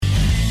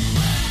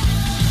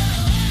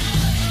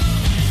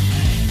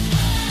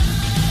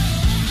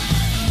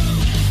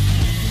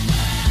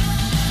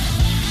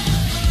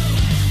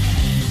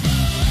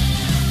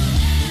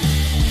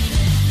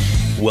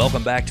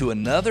Welcome back to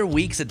another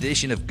week's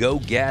edition of Go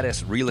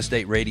Gaddis Real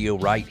Estate Radio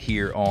right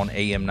here on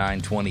AM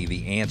 920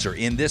 The Answer.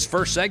 In this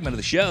first segment of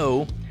the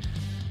show,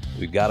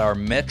 we've got our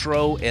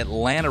Metro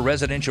Atlanta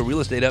residential real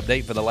estate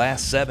update for the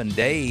last 7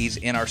 days.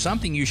 In our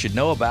Something You Should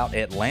Know About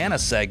Atlanta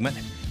segment,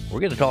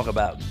 we're going to talk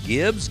about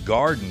Gibbs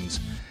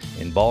Gardens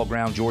in Ball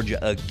Ground, Georgia.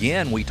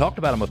 Again, we talked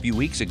about them a few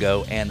weeks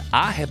ago, and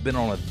I have been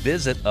on a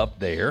visit up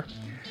there.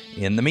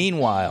 In the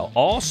meanwhile,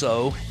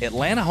 also,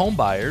 Atlanta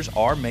homebuyers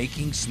are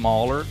making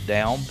smaller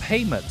down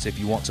payments. If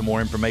you want some more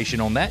information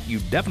on that, you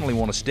definitely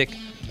want to stick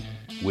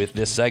with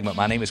this segment.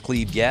 My name is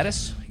Cleve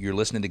Gaddis. You're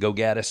listening to Go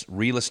Gaddis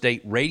Real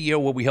Estate Radio,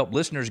 where we help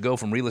listeners go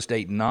from real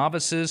estate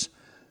novices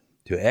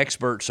to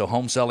experts so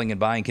home selling and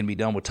buying can be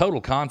done with total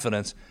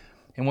confidence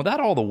and without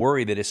all the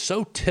worry that is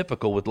so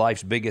typical with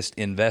life's biggest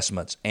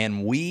investments.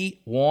 And we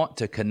want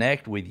to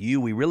connect with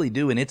you. We really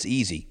do, and it's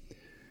easy.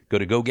 Go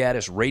to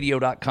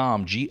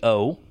GoGaddisRadio.com,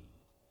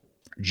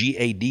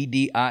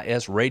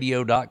 GADDIS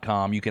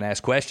radio.com. You can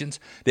ask questions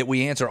that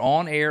we answer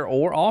on air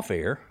or off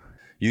air.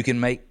 You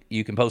can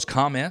post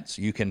comments.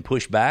 You can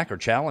push back or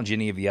challenge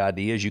any of the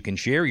ideas. You can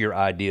share your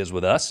ideas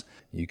with us.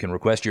 You can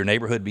request your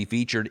neighborhood be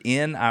featured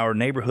in our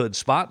Neighborhood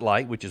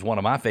Spotlight, which is one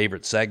of my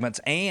favorite segments.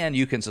 And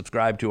you can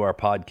subscribe to our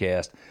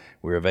podcast.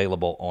 We're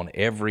available on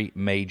every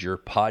major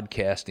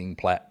podcasting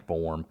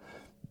platform.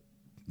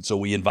 So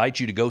we invite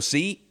you to go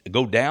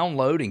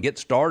download and get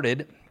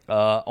started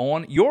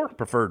on your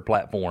preferred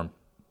platform.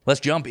 Let's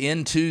jump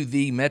into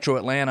the Metro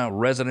Atlanta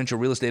residential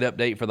real estate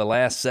update for the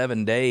last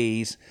 7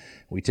 days.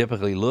 We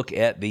typically look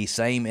at the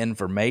same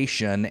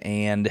information,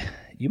 and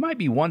you might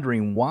be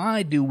wondering,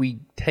 why do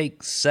we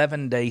take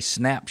 7-day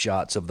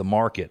snapshots of the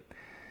market?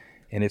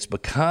 And it's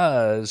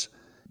because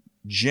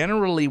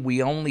generally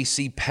we only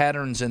see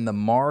patterns in the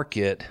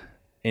market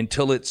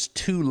until it's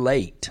too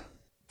late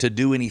to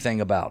do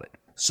anything about it.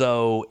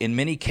 So in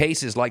many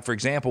cases, like for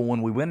example,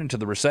 when we went into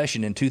the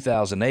recession in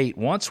 2008,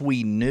 once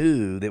we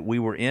knew that we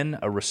were in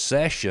a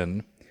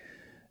recession,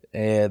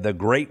 the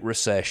Great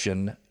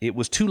Recession, it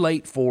was too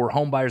late for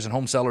home buyers and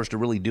home sellers to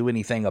really do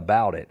anything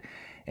about it.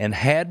 And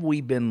had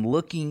we been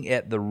looking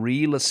at the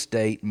real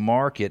estate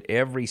market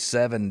every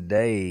 7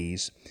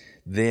 days,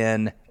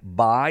 then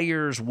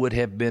buyers would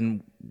have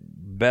been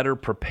better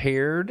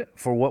prepared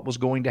for what was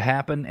going to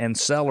happen, and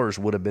sellers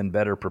would have been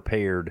better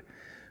prepared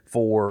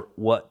for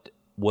what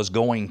was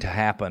going to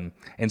happen.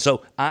 And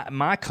so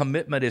my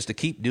commitment is to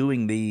keep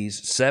doing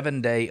these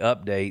 7-day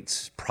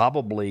updates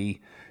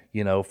probably,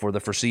 for the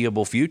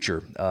foreseeable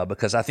future,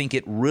 because I think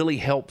it really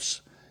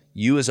helps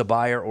you as a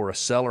buyer or a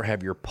seller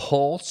have your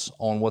pulse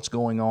on what's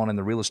going on in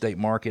the real estate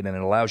market, and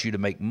it allows you to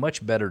make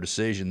much better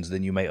decisions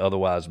than you may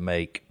otherwise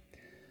make.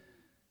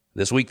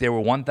 This week there were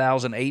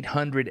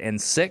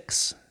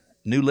 1,806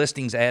 new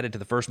listings added to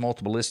the first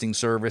multiple listing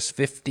service.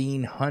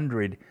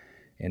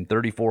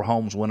 1,534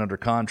 homes went under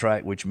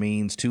contract, which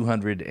means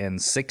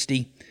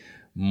 260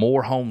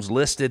 more homes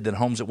listed than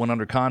homes that went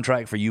under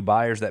contract. For you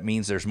buyers, that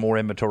means there's more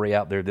inventory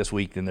out there this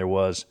week than there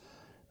was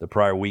the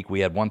prior week. We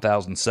had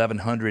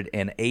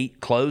 1,708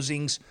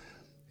 closings.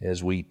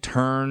 As we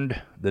turned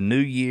the new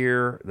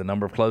year, the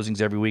number of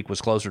closings every week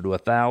was closer to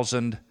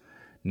 1,000.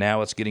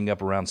 Now it's getting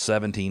up around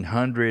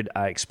 1,700.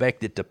 I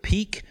expect it to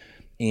peak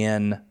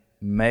in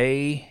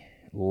May,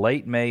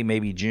 late May,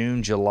 maybe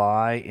June,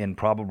 July, in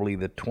probably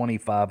the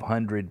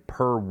 2,500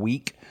 per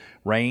week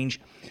range.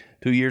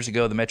 2 years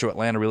ago, the Metro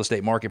Atlanta real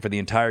estate market for the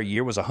entire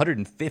year was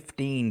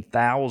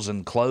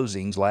 115,000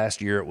 closings.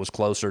 Last year, it was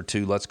closer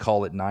to, let's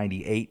call it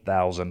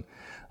 98,000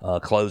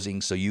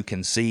 closings. So you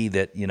can see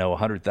that,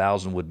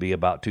 100,000 would be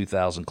about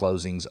 2,000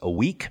 closings a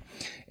week.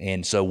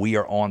 And so we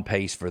are on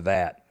pace for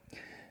that.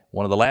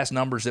 One of the last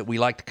numbers that we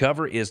like to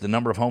cover is the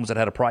number of homes that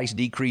had a price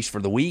decrease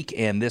for the week,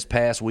 and this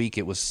past week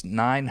it was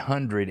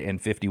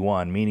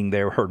 951, meaning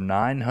there were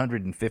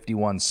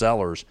 951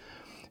 sellers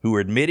who were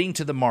admitting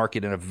to the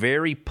market in a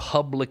very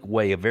public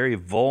way, a very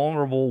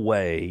vulnerable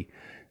way,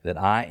 that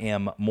I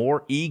am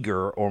more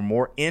eager or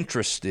more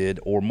interested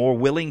or more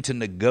willing to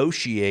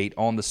negotiate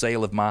on the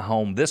sale of my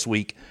home this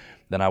week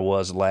than I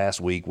was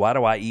last week. Why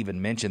do I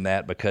even mention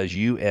that? Because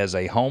you as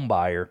a home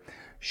buyer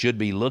should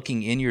be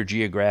looking in your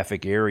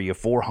geographic area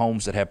for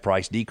homes that have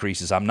price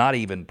decreases. I'm not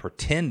even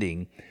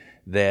pretending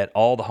that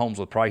all the homes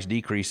with price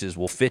decreases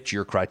will fit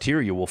your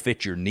criteria, will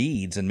fit your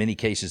needs. In many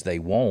cases, they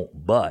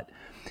won't. But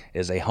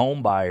as a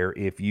home buyer,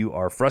 if you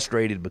are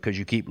frustrated because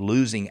you keep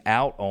losing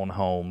out on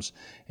homes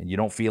and you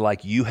don't feel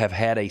like you have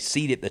had a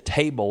seat at the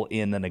table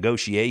in the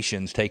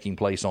negotiations taking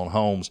place on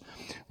homes,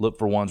 look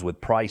for ones with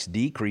price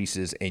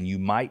decreases, and you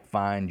might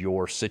find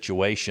your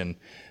situation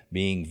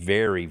being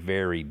very,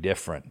 very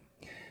different.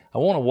 I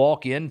want to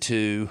walk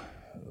into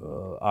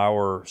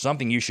our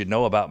Something You Should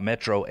Know About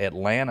Metro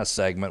Atlanta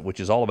segment, which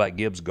is all about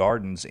Gibbs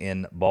Gardens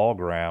in Ball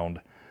Ground.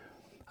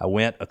 I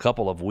went a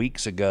couple of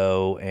weeks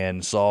ago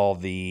and saw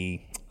the,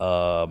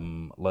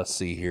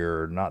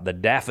 the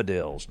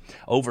daffodils.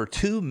 Over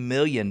 2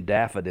 million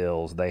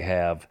daffodils they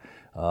have.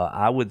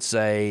 I would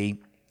say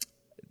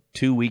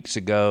 2 weeks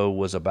ago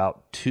was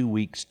about 2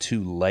 weeks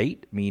too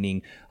late,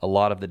 meaning a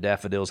lot of the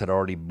daffodils had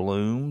already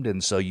bloomed,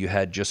 and so you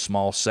had just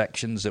small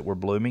sections that were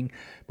blooming.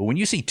 But when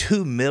you see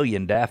 2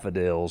 million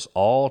daffodils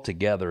all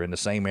together in the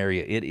same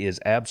area, it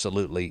is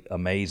absolutely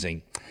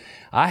amazing.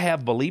 I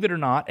have, believe it or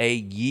not, a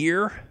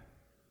year-long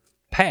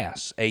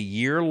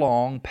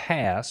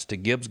pass to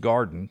Gibbs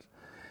Gardens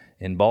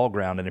in Ball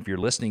Ground. And if you're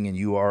listening and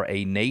you are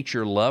a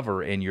nature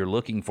lover and you're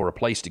looking for a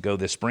place to go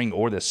this spring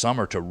or this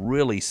summer to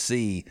really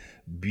see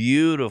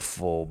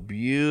beautiful,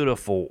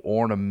 beautiful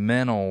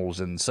ornamentals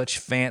and such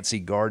fancy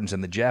gardens,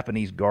 and the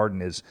Japanese garden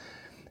is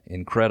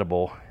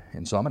incredible.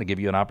 And so I'm going to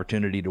give you an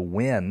opportunity to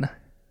win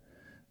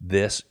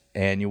this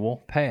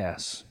annual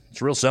pass.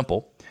 It's real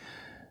simple.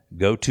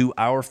 Go to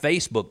our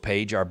Facebook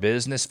page, our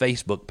business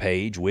Facebook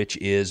page, which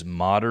is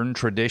Modern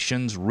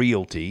Traditions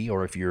Realty,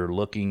 or if you're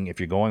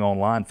going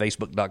online,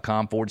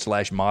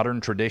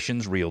 facebook.com/Modern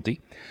Traditions Realty.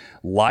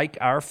 Like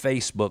our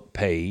Facebook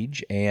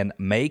page and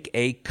make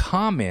a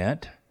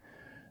comment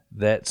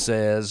that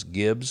says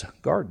Gibbs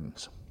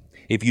Gardens.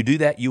 If you do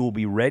that, you will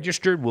be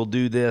registered. We'll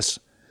do this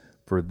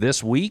for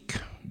this week.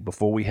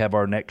 Before we have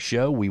our next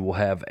show, we will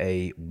have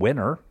a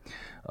winner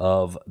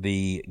of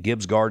the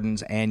Gibbs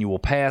Gardens annual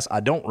pass. I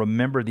don't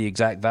remember the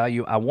exact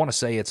value. I want to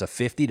say it's a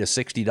 $50 to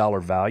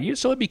 $60 value,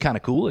 so it'd be kind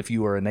of cool if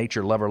you are a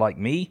nature lover like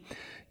me.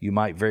 You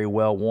might very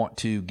well want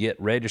to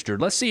get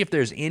registered. Let's see if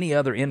there's any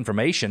other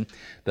information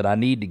that I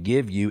need to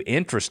give you.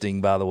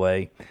 Interesting, by the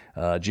way,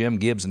 Jim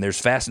Gibbs, and there's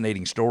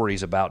fascinating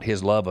stories about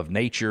his love of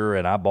nature,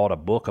 and I bought a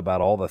book about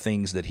all the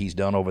things that he's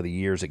done over the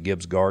years at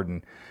Gibbs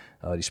Garden.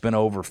 He spent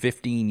over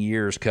 15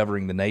 years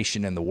covering the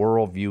nation and the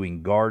world,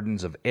 viewing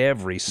gardens of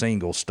every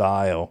single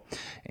style.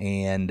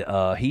 And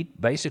he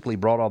basically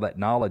brought all that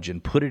knowledge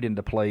and put it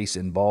into place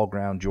in Ball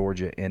Ground,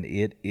 Georgia, and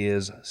it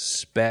is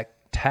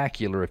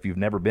spectacular. If you've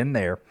never been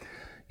there,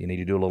 you need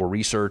to do a little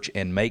research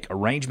and make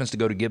arrangements to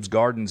go to Gibbs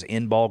Gardens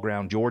in Ball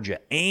Ground, Georgia.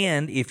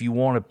 And if you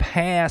want to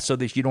pass so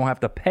that you don't have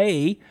to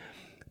pay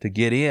to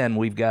get in,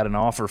 we've got an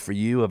offer for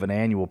you of an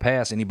annual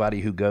pass. Anybody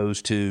who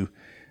goes to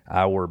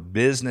our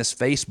business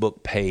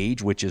Facebook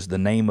page, which is the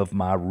name of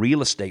my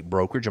real estate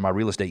brokerage or my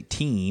real estate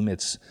team.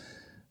 It's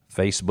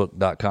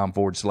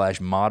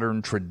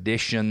facebook.com/Modern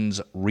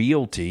Traditions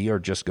Realty, or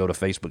just go to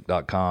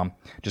facebook.com.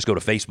 Just go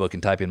to Facebook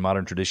and type in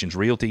Modern Traditions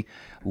Realty.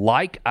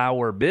 Like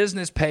our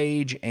business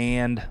page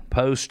and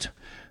post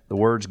the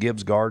words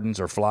Gibbs Gardens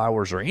or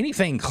flowers or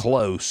anything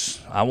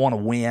close. I want to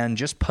win.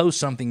 Just post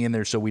something in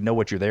there so we know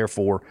what you're there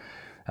for.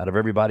 Out of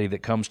everybody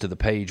that comes to the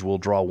page, we'll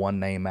draw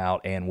one name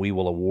out, and we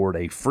will award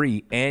a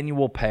free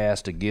annual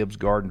pass to Gibbs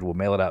Gardens. We'll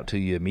mail it out to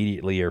you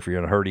immediately, or if you're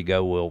in a hurry to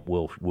go,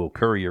 we'll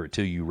courier it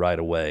to you right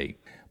away.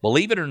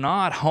 Believe it or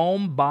not,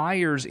 home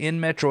buyers in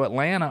Metro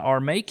Atlanta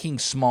are making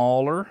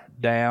smaller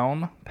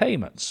down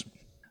payments.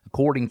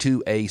 According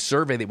to a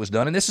survey that was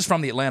done, and this is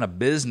from the Atlanta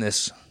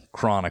Business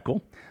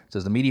Chronicle, it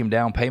says the median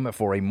down payment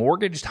for a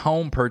mortgaged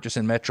home purchase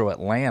in Metro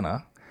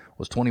Atlanta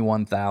was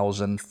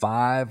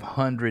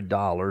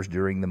 $21,500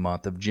 during the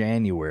month of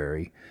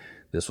January.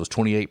 This was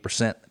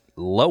 28%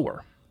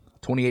 lower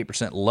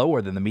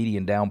than the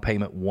median down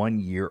payment 1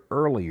 year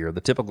earlier.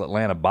 The typical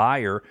Atlanta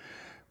buyer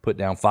put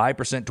down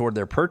 5% toward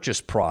their purchase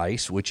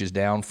price, which is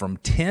down from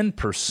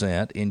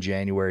 10% in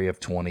January of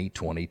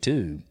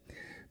 2022.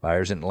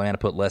 Buyers in Atlanta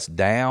put less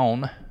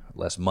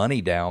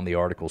money down, the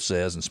article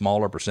says, and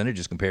smaller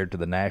percentages compared to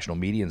the national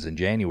medians in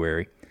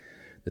January.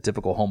 The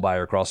typical home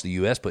buyer across the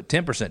U.S. put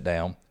 10%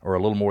 down, or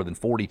a little more than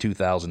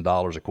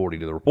 $42,000, according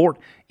to the report.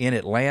 In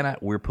Atlanta,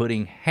 we're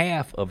putting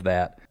half of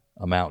that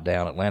amount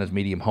down. Atlanta's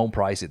median home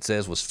price, it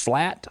says, was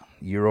flat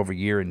year over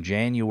year in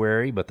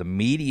January, but the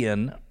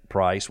median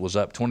price was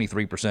up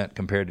 23%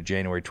 compared to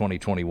January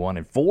 2021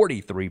 and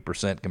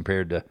 43%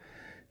 compared to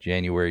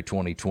January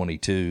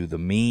 2022. The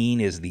mean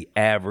is the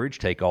average.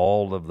 Take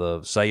all of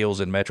the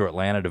sales in Metro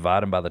Atlanta,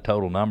 divide them by the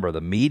total number.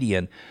 The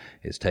median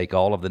is take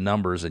all of the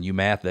numbers, and you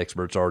math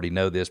experts already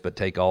know this, but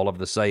take all of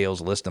the sales,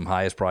 list them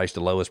highest price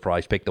to lowest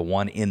price, pick the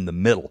one in the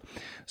middle.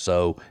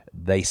 So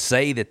they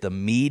say that the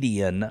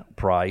median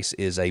price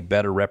is a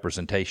better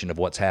representation of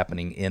what's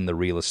happening in the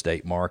real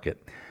estate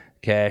market.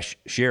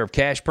 Share of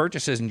cash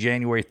purchases in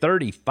January,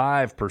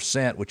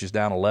 35%, which is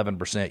down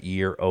 11%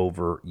 year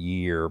over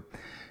year.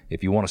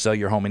 If you want to sell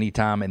your home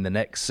anytime in the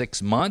next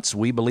 6 months,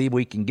 we believe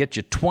we can get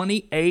you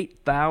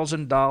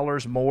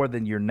 $28,000 more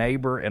than your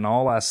neighbor. And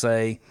all I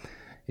say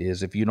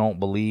is, if you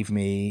don't believe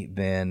me,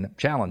 then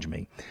challenge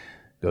me.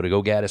 Go to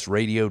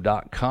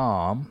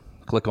GoGaddisRadio.com,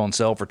 click on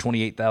sell for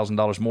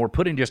 $28,000 more.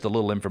 Put in just a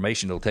little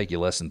information. It'll take you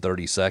less than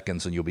 30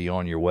 seconds, and you'll be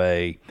on your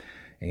way.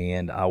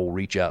 And I will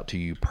reach out to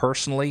you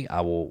personally.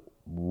 I will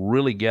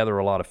really gather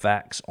a lot of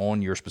facts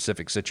on your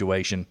specific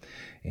situation,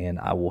 and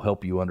I will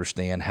help you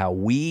understand how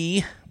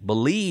we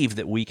believe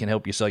that we can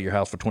help you sell your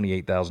house for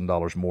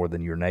 $28,000 more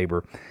than your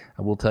neighbor.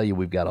 I will tell you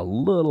we've got a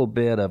little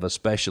bit of a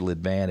special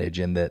advantage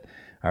in that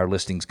our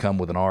listings come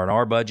with an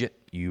R&R budget.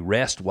 You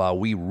rest while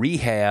we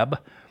rehab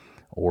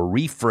or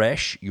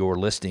refresh your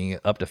listing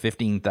up to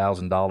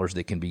 $15,000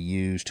 that can be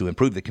used to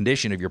improve the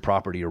condition of your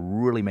property or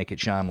really make it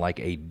shine like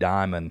a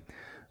diamond.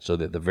 so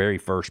that the very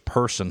first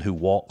person who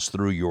walks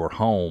through your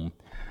home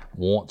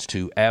wants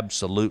to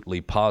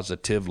absolutely,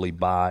 positively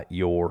buy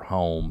your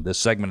home. This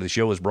segment of the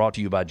show is brought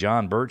to you by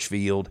John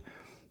Birchfield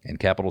and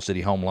Capital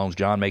City Home Loans.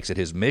 John makes it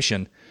his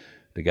mission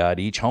to guide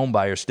each home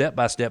buyer step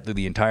by step through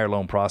the entire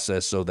loan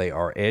process so they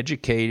are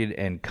educated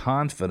and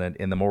confident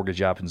in the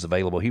mortgage options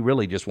available. He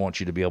really just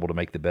wants you to be able to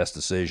make the best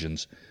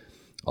decisions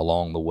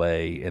along the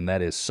way, and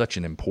that is such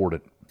an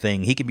important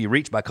thing. He can be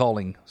reached by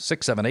calling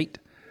 678-226-7887,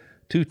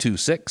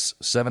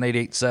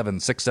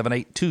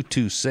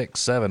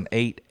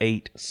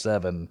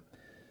 678-226-7887.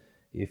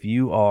 If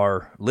you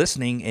are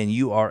listening and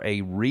you are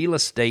a real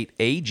estate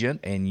agent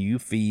and you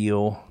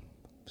feel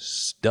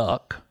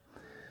stuck,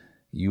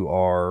 you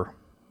are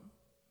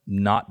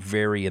not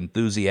very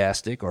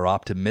enthusiastic or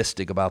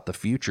optimistic about the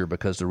future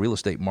because the real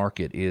estate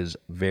market is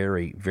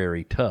very,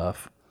 very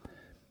tough,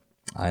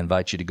 I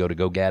invite you to go to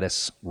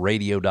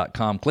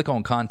GoGaddisRadio.com, click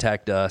on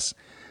Contact Us,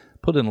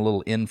 put in a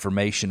little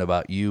information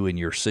about you and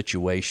your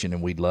situation,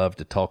 and we'd love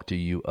to talk to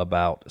you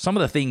about some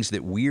of the things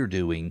that we're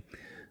doing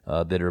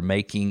that are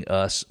making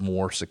us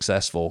more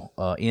successful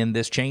in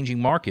this changing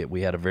market.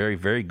 We had a very,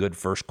 very good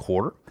first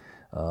quarter,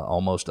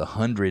 almost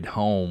 100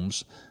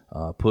 homes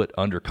put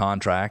under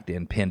contract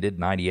and pended,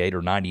 98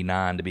 or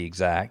 99 to be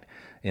exact,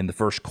 in the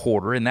first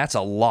quarter, and that's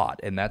a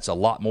lot, and that's a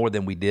lot more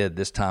than we did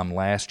this time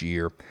last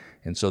year.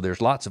 And so there's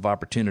lots of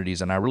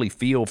opportunities, and I really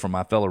feel for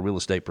my fellow real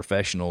estate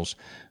professionals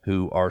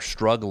who are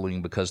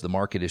struggling because the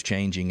market is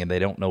changing and they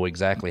don't know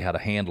exactly how to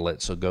handle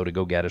it. So go to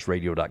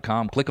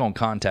GoGaddisRadio.com, click on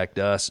Contact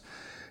Us,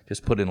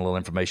 just put in a little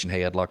information.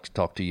 Hey, I'd like to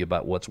talk to you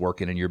about what's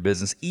working in your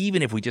business.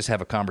 Even if we just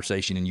have a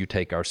conversation and you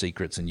take our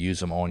secrets and use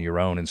them on your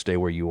own and stay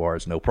where you are,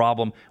 is no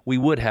problem. We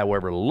would,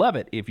 however, love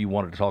it if you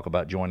wanted to talk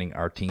about joining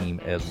our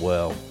team as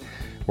well.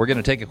 We're going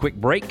to take a quick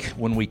break.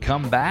 When we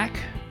come back,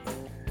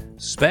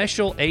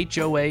 special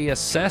HOA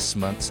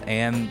assessments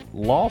and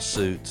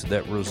lawsuits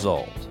that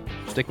result.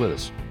 Stick with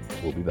us.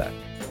 We'll be back.